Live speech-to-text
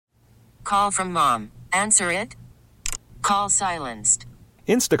Call from mom. Answer it. Call silenced.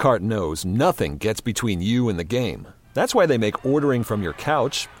 Instacart knows nothing gets between you and the game. That's why they make ordering from your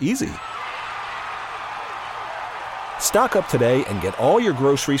couch easy. Stock up today and get all your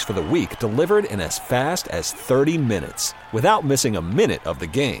groceries for the week delivered in as fast as 30 minutes without missing a minute of the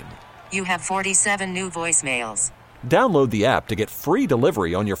game. You have 47 new voicemails. Download the app to get free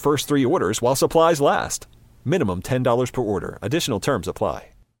delivery on your first 3 orders while supplies last. Minimum $10 per order. Additional terms apply.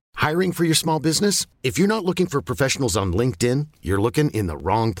 Hiring for your small business? If you're not looking for professionals on LinkedIn, you're looking in the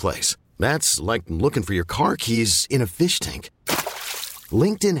wrong place. That's like looking for your car keys in a fish tank.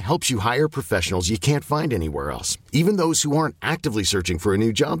 LinkedIn helps you hire professionals you can't find anywhere else, even those who aren't actively searching for a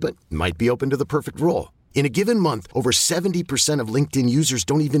new job but might be open to the perfect role. In a given month, over 70% of LinkedIn users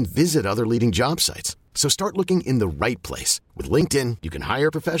don't even visit other leading job sites. So start looking in the right place. With LinkedIn, you can hire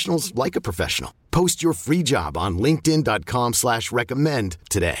professionals like a professional. Post your free job on linkedin.com/recommend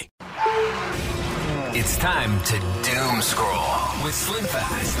today. It's time to doom scroll with Slim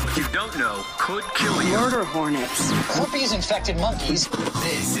Fast. What you don't know could kill you. Murder hornets. Herpes infected monkeys.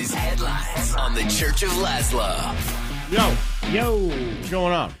 This is Headlines on the Church of Laszlo. Yo, what's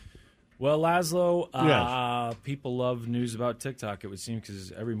going on? Well, Laszlo, Yes. People love news about TikTok, it would seem,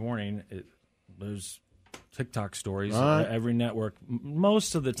 because every morning there's TikTok stories. Every network,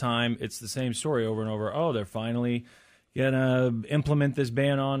 most of the time, it's the same story over and over. Oh, they're finally going to implement this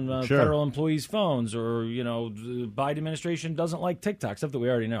ban on federal employees' phones, or, the Biden administration doesn't like TikTok, stuff that we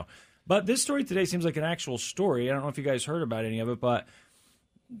already know. But this story today seems like an actual story. I don't know if you guys heard about any of it, but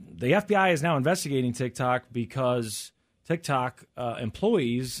the FBI is now investigating TikTok because TikTok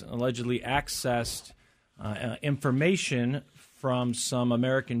employees allegedly accessed information from some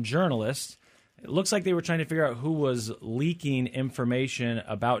American journalists. It looks like they were trying to figure out who was leaking information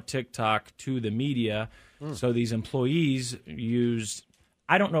about TikTok to the media. So these employees used,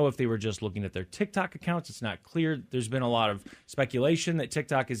 I don't know if they were just looking at their TikTok accounts. It's not clear. There's been a lot of speculation that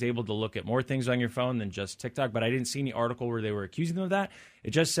TikTok is able to look at more things on your phone than just TikTok, but I didn't see any article where they were accusing them of that.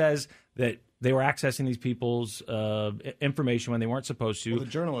 It just says that they were accessing these people's information when they weren't supposed to. Well, the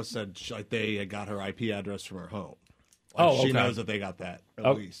journalist said they had got her IP address from her home. She knows that they got that,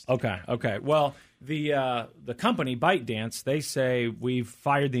 at least. Okay. Well, the company, ByteDance, they say we've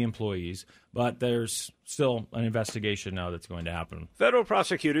fired the employees, but there's still an investigation now that's going to happen. Federal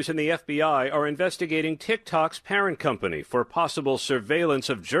prosecutors and the FBI are investigating TikTok's parent company for possible surveillance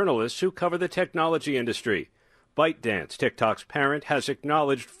of journalists who cover the technology industry. ByteDance, TikTok's parent, has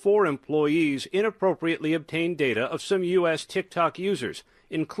acknowledged 4 employees inappropriately obtained data of some U.S. TikTok users,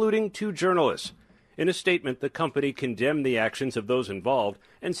 including 2 journalists. In a statement, the company condemned the actions of those involved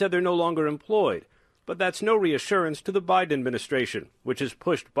and said they're no longer employed. But that's no reassurance to the Biden administration, which has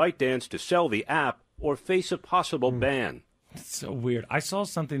pushed ByteDance to sell the app or face a possible ban. It's so weird. I saw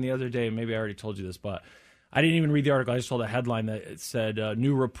something the other day, maybe I already told you this, but I didn't even read the article. I just saw the headline that it said,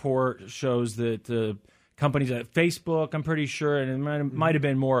 new report shows that companies at Facebook, I'm pretty sure, and it might have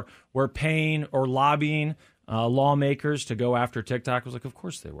been more, were paying or lobbying lawmakers to go after TikTok. I was like, of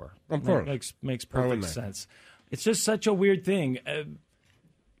course they were. Of course. Makes perfect sense. It's just such a weird thing.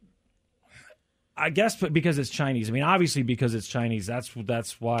 I guess because it's Chinese. I mean, obviously because it's Chinese,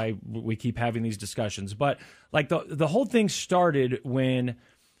 that's why we keep having these discussions. But like the whole thing started when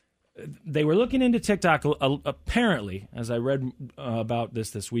they were looking into TikTok, apparently, as I read about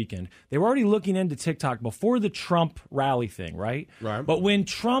this weekend. They were already looking into TikTok before the Trump rally thing, right? Right. But when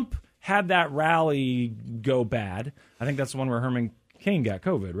Trump had that rally go bad, I think that's the one where Herman Cain got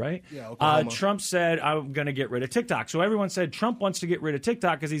COVID, right? Yeah, Oklahoma. Trump said, I'm going to get rid of TikTok. So everyone said Trump wants to get rid of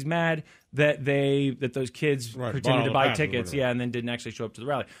TikTok because he's mad that those kids pretended to buy tickets, and then didn't actually show up to the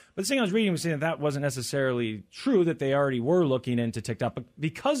rally. But the thing I was reading was saying that wasn't necessarily true, that they already were looking into TikTok. But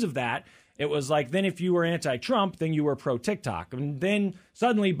because of that, it was like, then if you were anti-Trump, then you were pro-TikTok. And then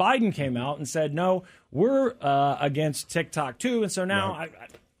suddenly Biden came out and said, no, we're against TikTok too. And so now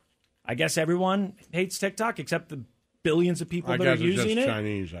I guess everyone hates TikTok except the billions of people that are using it.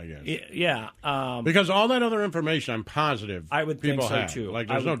 Chinese, I guess. Yeah. Because all that other information, I'm positive I would think people so, have. too. Like,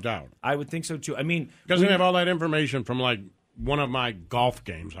 there's no doubt. I would think so, too. I mean, because they have all that information from, like, one of my golf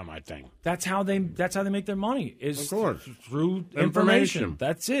games on my thing. That's how they make their money, is through information.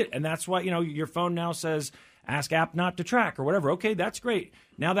 That's it. And that's why, your phone now says, ask app not to track or whatever. Okay, that's great.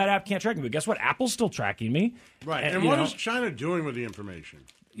 Now that app can't track me. But guess what? Apple's still tracking me. Right. And what is China doing with the information?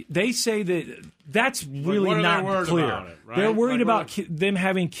 They say that's really not clear. About it, right? They're worried about them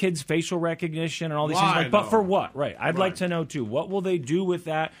having kids' facial recognition and all these things. But for what? Right. I'd like to know, too. What will they do with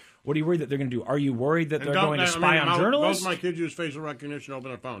that? What are you worried that they're going to do? Are you worried that they're going to spy on journalists? Both my kids use facial recognition to open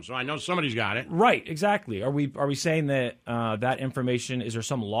their phone, so I know somebody's got it. Right, exactly. Are we saying that that information, is there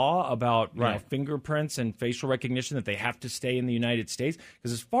some law about you know, fingerprints and facial recognition that they have to stay in the United States?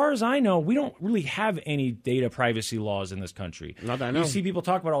 Because as far as I know, we don't really have any data privacy laws in this country. Not that I know. You see people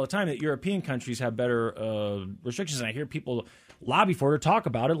talk about all the time that European countries have better restrictions, and I hear people lobby for it or talk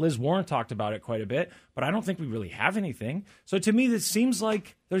about it. Liz Warren talked about it quite a bit, but I don't think we really have anything. So to me, this seems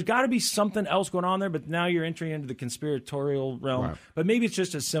like there's got to be something else going on there, but now you're entering into the conspiratorial realm. Right. But maybe it's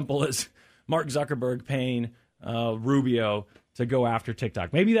just as simple as Mark Zuckerberg paying Rubio to go after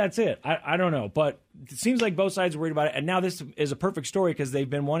TikTok. Maybe that's it. I don't know. But it seems like both sides are worried about it. And now this is a perfect story because they've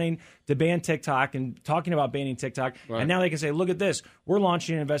been wanting to ban TikTok and talking about banning TikTok. Right. And now they can say, look at this. We're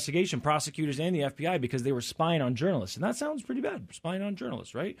launching an investigation, prosecutors and the FBI, because they were spying on journalists. And that sounds pretty bad, spying on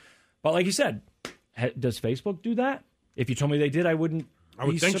journalists, right? But like you said, does Facebook do that? If you told me they did, I would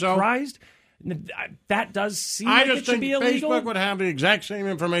be surprised. So. That does seem like it should be illegal. I just think Facebook would have the exact same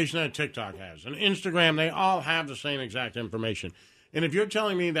information that TikTok has. And Instagram, they all have the same exact information. And if you're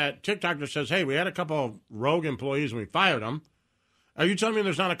telling me that TikTok just says, hey, we had a couple of rogue employees and we fired them, are you telling me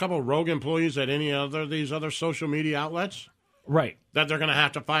there's not a couple of rogue employees at any other these other social media outlets? Right. That they're going to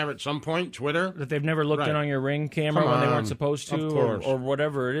have to fire at some point, Twitter? That they've never looked in on your Ring camera when they weren't supposed to, or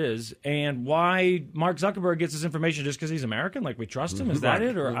whatever it is. And why Mark Zuckerberg gets his information just because he's American? Like, we trust him? Is that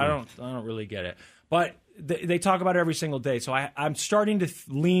it? Or I don't really get it. But they talk about it every single day. So I'm starting to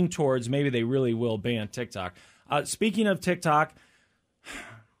lean towards maybe they really will ban TikTok. Speaking of TikTok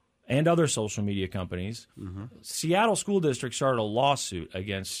and other social media companies, Seattle School District started a lawsuit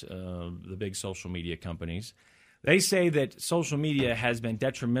against the big social media companies. They say that social media has been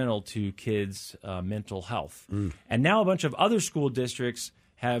detrimental to kids' mental health. And now a bunch of other school districts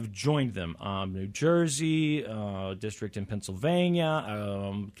have joined them. New Jersey, district in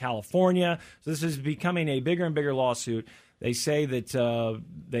Pennsylvania, California. So this is becoming a bigger and bigger lawsuit. They say that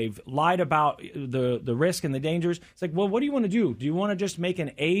they've lied about the risk and the dangers. It's like, well, what do you want to do? Do you want to just make an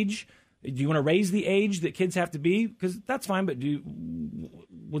age? Do you want to raise the age that kids have to be? Because that's fine, but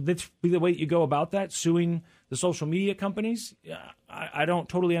would this be the way that you go about that, suing the social media companies? I don't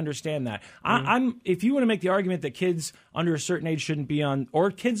totally understand that. If you want to make the argument that kids under a certain age shouldn't be on, or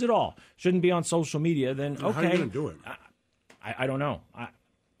kids at all, shouldn't be on social media, then okay. How are you going to do it? I don't know.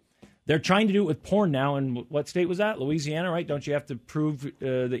 They're trying to do it with porn now. And what state was that? Louisiana, right? Don't you have to prove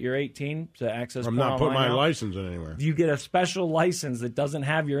that you're 18 to access porn? I'm not putting my license in anywhere. You get a special license that doesn't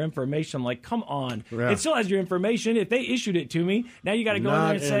have your information. I'm like, come on. Yeah. It still has your information. If they issued it to me, now you got to go in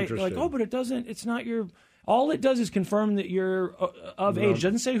there and say, like, oh, but it doesn't. It's not your. All it does is confirm that you're of age. It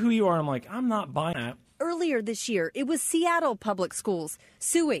doesn't say who you are. I'm like, I'm not buying that. Earlier this year, it was Seattle Public Schools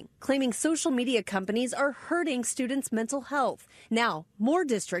suing, claiming social media companies are hurting students' mental health. Now, more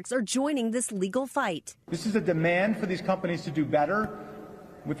districts are joining this legal fight. This is a demand for these companies to do better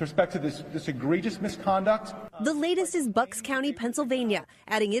with respect to this egregious misconduct. The latest is Bucks County, Pennsylvania,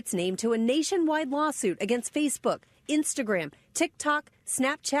 adding its name to a nationwide lawsuit against Facebook, Instagram, TikTok,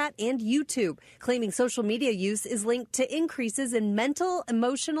 Snapchat, and YouTube, claiming social media use is linked to increases in mental,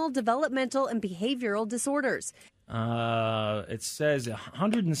 emotional, developmental, and behavioral disorders. It says a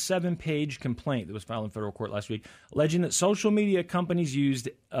 107-page complaint that was filed in federal court last week, alleging that social media companies use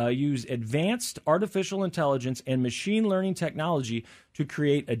advanced artificial intelligence and machine learning technology to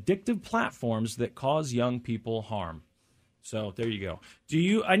create addictive platforms that cause young people harm. So there you go.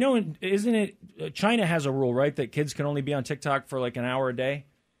 I know, isn't it, China has a rule, right, that kids can only be on TikTok for like an hour a day?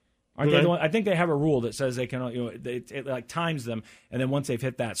 Aren't they the one? I think they have a rule that says they can, it like times them, and then once they've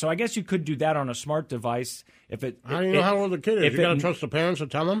hit that. So I guess you could do that on a smart device. How do you know how old the kid is? You got to trust the parents to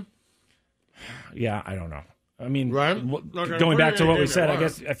tell them? Yeah, I don't know. I mean, right? Going back to what we said,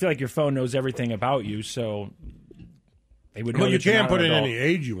 I feel like your phone knows everything about you, so they would know. Well, you can't put in any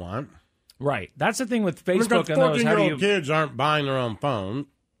age you want. Right. That's the thing with Facebook. 14-year-old kids aren't buying their own phone,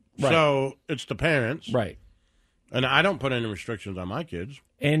 right. So it's the parents. Right. And I don't put any restrictions on my kids.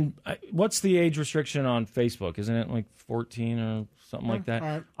 And what's the age restriction on Facebook? Isn't it like 14 or something like that?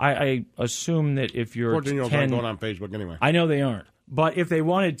 Right. I assume that if you're 14-year-olds aren't going on Facebook anyway. I know they aren't. But if they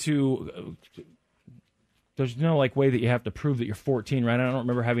wanted to, there's no way that you have to prove that you're 14, right? I don't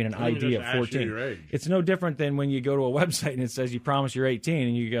remember having an ID of 14. It's no different than when you go to a website and it says you promise you're 18,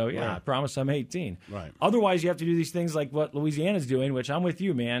 and you go, yeah, right. I promise I'm 18. Right. Otherwise, you have to do these things like what Louisiana's doing, which I'm with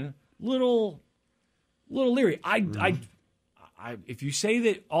you, man. Little leery. If you say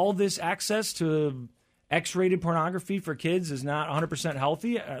that all this access to X-rated pornography for kids is not 100%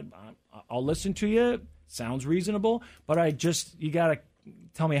 healthy, I'll listen to you. Sounds reasonable, but you got to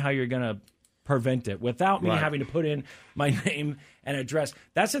tell me how you're going to prevent it without me Right. having to put in my name and address.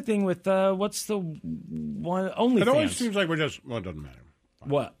 That's the thing with what's the one OnlyFans? It always seems like we're just, well, it doesn't matter.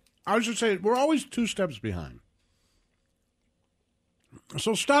 What? I was just saying, we're always 2 steps behind.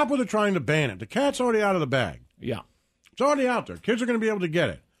 So stop with the trying to ban it. The cat's already out of the bag. Yeah. It's already out there. Kids are going to be able to get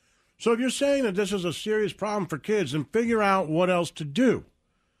it. So if you're saying that this is a serious problem for kids, then figure out what else to do.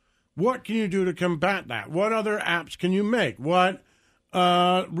 What can you do to combat that? What other apps can you make? What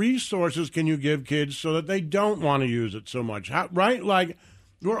resources can you give kids so that they don't want to use it so much? Right? Like,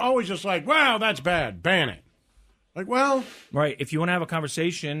 we're always just like, wow, that's bad. Ban it. Like, well... Right. If you want to have a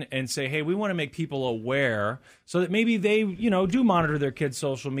conversation and say, hey, we want to make people aware so that maybe they, do monitor their kids'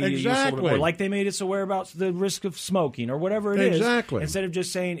 social media use a little bit more, like they made us aware about the risk of smoking or whatever it is. Exactly. Instead of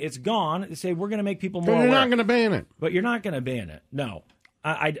just saying it's gone, they say we're going to make people more But aware. you're not going to ban it. But you're not going to ban it. No.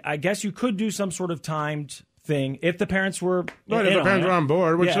 I guess you could do some sort of timed thing if the parents were Right, if the parents are on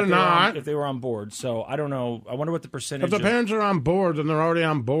board, which they're not. If they were on board. So I don't know. I wonder what the percentage If the parents are on board, then they're already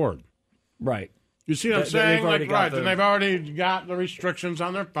on board. Right. You see what I'm saying? Like, right, then the- they've already got the restrictions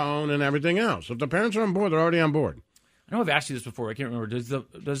on their phone and everything else. If the parents are on board, they're already on board. I know I've asked you this before. I can't remember. Does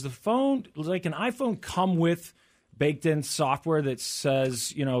the phone, like an iPhone, come with baked-in software that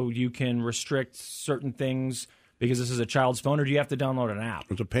says, you can restrict certain things because this is a child's phone, or do you have to download an app?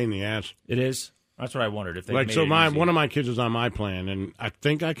 It's a pain in the ass. It is? That's what I wondered. If they Like, made so it easy. one of my kids is on my plan, and I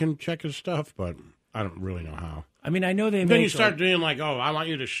think I can check his stuff, but I don't really know how. I mean, I know they Then make... you start doing like, oh, I want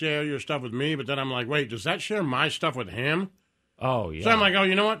you to share your stuff with me, but then I'm like, wait, does that share my stuff with him? Oh, yeah. So I'm like, oh,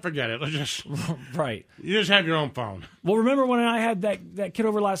 you know what? Forget it. Let's just... Right. You just have your own phone. Well, remember when I had that kid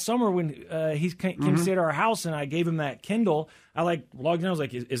over last summer when he came to stay at our house and I gave him that Kindle? I logged in. I was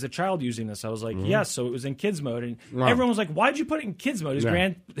like, "Is the child using this?" I was like, "Yes." So it was in kids mode, and everyone was like, "Why'd you put it in kids mode?"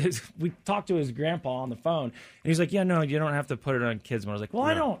 We talked to his grandpa on the phone, and he's like, "Yeah, no, you don't have to put it on kids mode." I was like,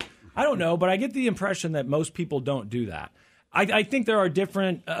 "Well, I don't know, but I get the impression that most people don't do that." I think there are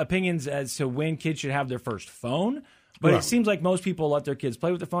different opinions as to when kids should have their first phone. But it seems like most people let their kids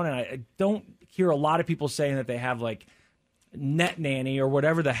play with the phone, and I don't hear a lot of people saying that they have like Net Nanny or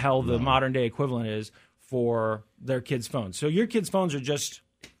whatever the hell the modern day equivalent is for their kids' phones. So your kids' phones are just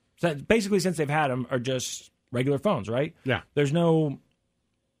basically, since they've had them, are just regular phones, right? Yeah. There's no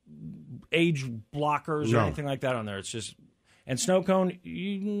age blockers or anything like that on there. It's just Snow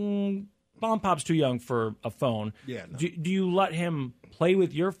Cone. Bomb Pop's too young for a phone. Yeah. No. Do you let him play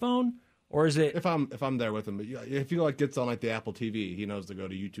with your phone? Or is it if I'm there with him? But if he gets on like the Apple TV, he knows to go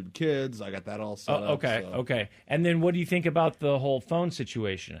to YouTube Kids. I got that all set up. Okay. And then what do you think about the whole phone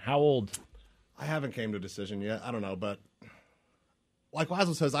situation? How old? I haven't came to a decision yet. I don't know, but like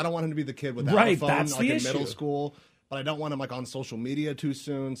Laszlo says, I don't want him to be the kid without right, a phone that's like the in issue. middle school. But I don't want him like on social media too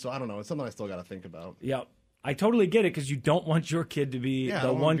soon. So I don't know. It's something I still got to think about. Yeah. I totally get it because you don't want your kid to be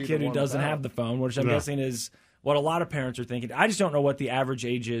the one kid who doesn't have the phone, which I'm guessing is what a lot of parents are thinking. I just don't know what the average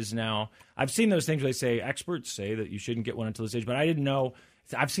age is now. I've seen those things where they say, experts say that you shouldn't get one until this age, but I didn't know.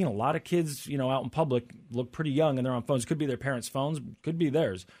 I've seen a lot of kids, out in public look pretty young and they're on phones. Could be their parents' phones, could be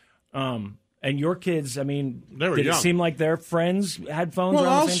theirs. And your kids, I mean, did it seem like their friends had phones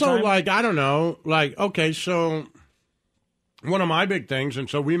around the same time? Well, also, I don't know. Okay, so one of my big things, and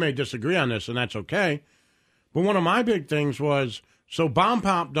so we may disagree on this, and that's okay, but one of my big things was, so Bomb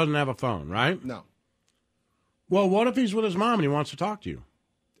Pop doesn't have a phone, right? No. Well, what if he's with his mom and he wants to talk to you?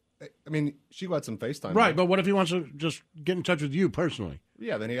 I mean, she got some FaceTime. Right, but what if he wants to just get in touch with you personally?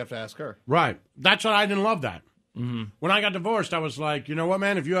 Yeah, then you have to ask her. Right. That's what I didn't love that. Mm-hmm. When I got divorced, I was like, you know what,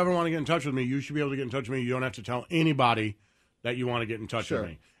 man? If you ever want to get in touch with me, you should be able to get in touch with me. You don't have to tell anybody that you want to get in touch with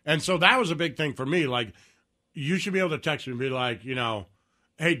me. And so that was a big thing for me. Like, you should be able to text me and be like,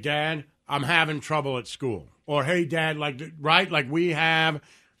 hey, Dad, I'm having trouble at school. Or, hey, Dad, right? Like, we have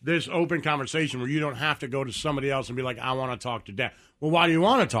this open conversation where you don't have to go to somebody else and be like, I want to talk to Dad. Well, why do you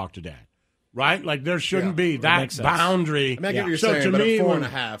want to talk to Dad? Right? Like, there shouldn't be that boundary. I mean, I get what you're saying, but at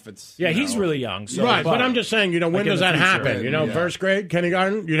 4.5, it's... he's really young. So right, but I'm just saying, when does that happen? First grade,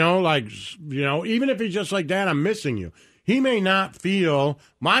 kindergarten, even if he's just like, Dad, I'm missing you. He may not feel,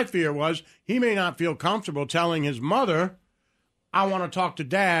 my fear was, he may not feel comfortable telling his mother, I want to talk to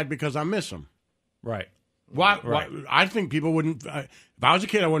Dad because I miss him. Right. Why? I think people wouldn't, if I was a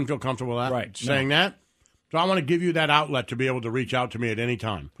kid, I wouldn't feel comfortable saying that. So I want to give you that outlet to be able to reach out to me at any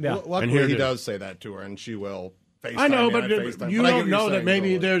time. Yeah. Luckily, he does say that to her, and she will FaceTime. I know, but you don't know that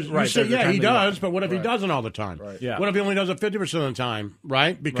maybe there's... Right, you say, he does, but what if he doesn't all the time? Right. Yeah. What if he only does it 50% of the time,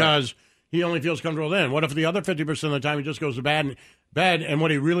 right? Because he only feels comfortable then. What if the other 50% of the time he just goes to bed, and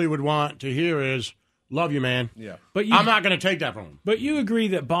what he really would want to hear is, Love you, man. Yeah. But I'm not going to take that from him. But you agree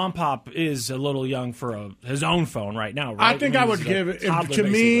that Bomb Pop is a little young for his own phone right now, right? I think I would give it, to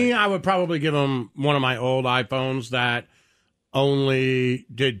me, I would probably give him one of my old iPhones that only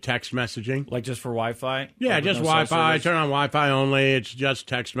did text messaging. Like just for Wi-Fi? Yeah, just Wi-Fi. Turn on Wi-Fi only. It's just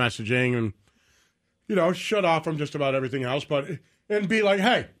text messaging and, shut off from just about everything else. And be like,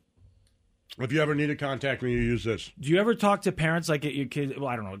 hey, if you ever need to contact me, you use this. Do you ever talk to parents like at your kids,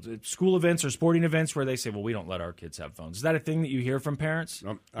 I don't know, school events or sporting events where they say, well, we don't let our kids have phones? Is that a thing that you hear from parents?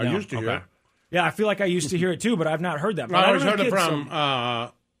 I used to hear it. Yeah, I feel like I used to hear it too, but I've not heard that. I always heard it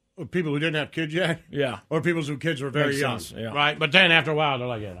from people who didn't have kids yet. Yeah. Or people whose kids were very young. Sense, yeah. Right? But then after a while, they're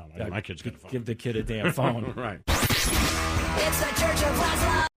like, my kid's got a phone. Give the kid a damn phone. Right. It's the Church of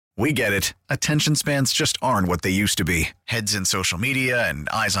Laszlo. We get it. Attention spans just aren't what they used to be. Heads in social media and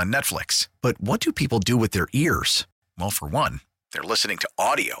eyes on Netflix. But what do people do with their ears? Well, for one, they're listening to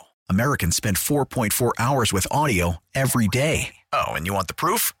audio. Americans spend 4.4 hours with audio every day. Oh, and you want the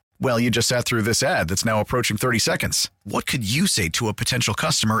proof? Well, you just sat through this ad that's now approaching 30 seconds. What could you say to a potential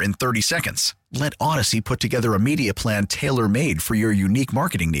customer in 30 seconds? Let Odyssey put together a media plan tailor-made for your unique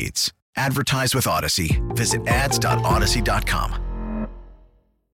marketing needs. Advertise with Odyssey. Visit ads.odyssey.com.